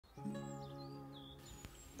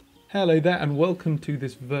Hello there and welcome to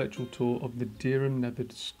this virtual tour of the Dereham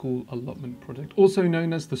Neatherd School Allotment Project, also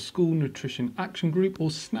known as the School Nutrition Action Group, or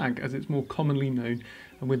SNAG as it's more commonly known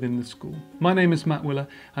within the school. My name is Matt Willer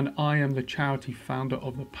and I am the charity founder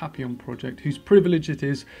of the Papillon Project, whose privilege it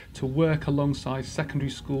is to work alongside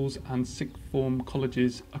secondary schools and sixth form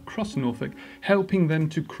colleges across Norfolk, helping them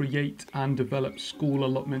to create and develop school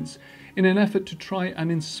allotments in an effort to try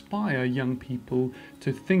and inspire young people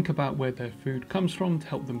to think about where their food comes from, to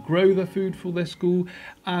help them grow their food for their school,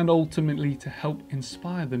 and ultimately to help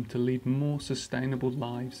inspire them to lead more sustainable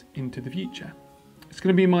lives into the future. It's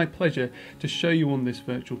going to be my pleasure to show you on this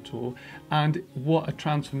virtual tour and what a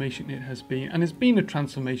transformation it has been. And it's been a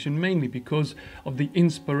transformation mainly because of the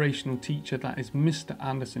inspirational teacher that is Mr.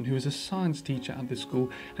 Anderson, who is a science teacher at the school,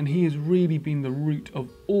 and he has really been the root of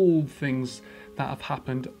all things that have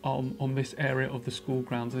happened on this area of the school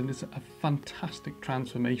grounds, and it's a fantastic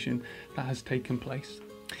transformation that has taken place.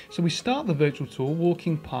 So we start the virtual tour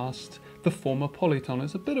walking past the former polytunnel.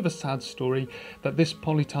 It's a bit of a sad story that this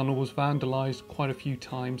polytunnel was vandalised quite a few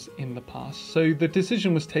times in the past. So the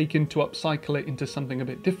decision was taken to upcycle it into something a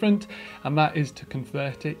bit different, and that is to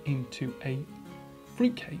convert it into a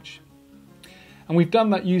fruit cage. And we've done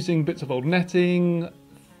that using bits of old netting,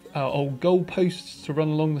 old goal posts to run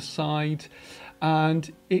along the side,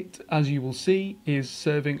 and it, as you will see, is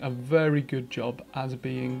serving a very good job as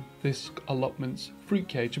being this allotment's fruit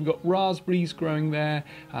cage. We've got raspberries growing there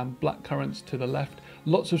and blackcurrants to the left,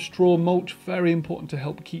 lots of straw mulch, very important to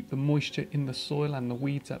help keep the moisture in the soil and the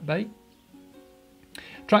weeds at bay.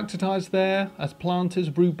 Tractor tyres there as planters,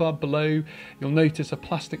 rhubarb below. You'll notice a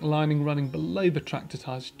plastic lining running below the tractor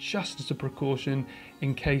tyres just as a precaution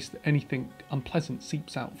in case anything unpleasant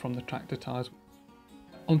seeps out from the tractor tyres.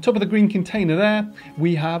 On top of the green container there,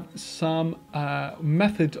 we have some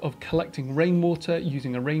method of collecting rainwater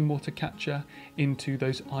using a rainwater catcher into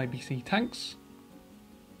those IBC tanks.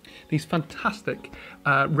 These fantastic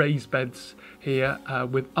raised beds here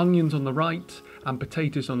with onions on the right and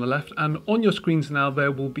potatoes on the left, and on your screens now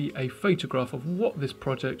there will be a photograph of what this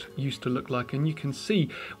project used to look like, and you can see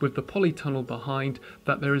with the polytunnel behind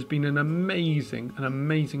that there has been an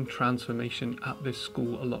amazing transformation at this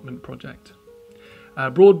school allotment project.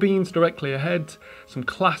 Broad beans directly ahead, some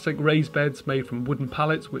classic raised beds made from wooden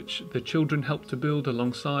pallets which the children helped to build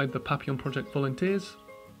alongside the Papillon Project volunteers.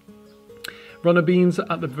 Runner beans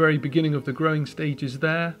at the very beginning of the growing stages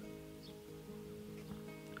there.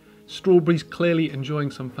 Strawberries clearly enjoying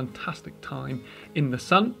some fantastic time in the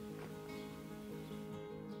sun.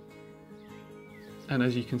 And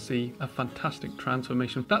as you can see, a fantastic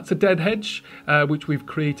transformation. That's a dead hedge, which we've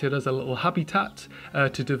created as a little habitat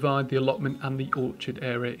to divide the allotment and the orchard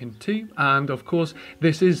area in two. And of course,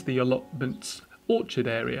 this is the allotment's orchard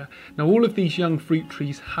area. Now, all of these young fruit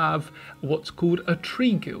trees have what's called a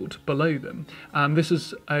tree guild below them. And this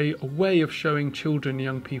is a way of showing children and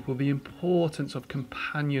young people the importance of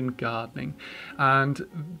companion gardening.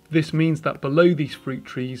 And this means that below these fruit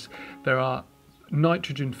trees, there are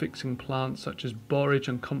nitrogen fixing plants such as borage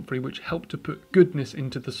and comfrey, which help to put goodness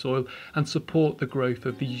into the soil and support the growth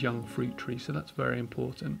of these young fruit trees. So that's very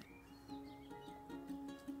important.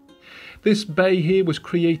 This bay here was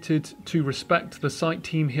created to respect the site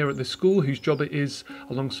team here at the school, whose job it is,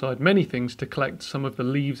 alongside many things, to collect some of the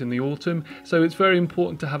leaves in the autumn. So it's very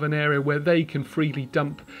important to have an area where they can freely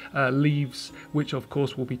dump leaves, which of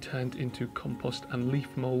course will be turned into compost and leaf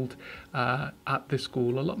mould at the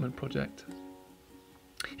school allotment project.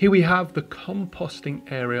 Here we have the composting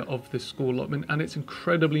area of the school allotment, and it's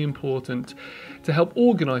incredibly important to help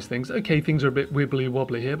organise things. Okay, things are a bit wibbly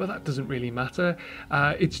wobbly here, but that doesn't really matter.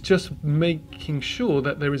 It's just making sure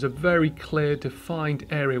that there is a very clear defined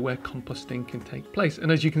area where composting can take place.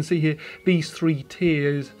 And as you can see here, these three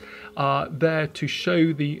tiers are there to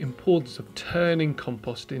show the importance of turning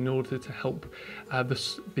compost in order to help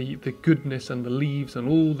the goodness and the leaves and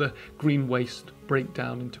all the green waste break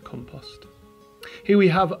down into compost. Here we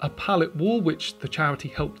have a pallet wall which the charity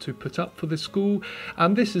helped to put up for the school,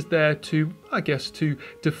 and this is there to, I guess, to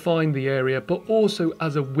define the area, but also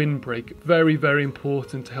as a windbreak. Very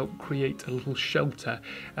important to help create a little shelter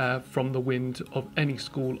from the wind of any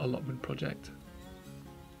school allotment project.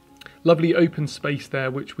 Lovely open space there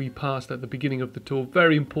which we passed at the beginning of the tour.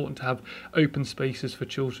 Very important to have open spaces for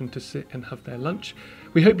children to sit and have their lunch.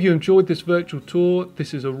 We hope you enjoyed this virtual tour.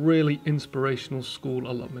 This is a really inspirational school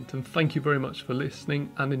allotment, and thank you very much for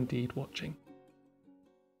listening and indeed watching.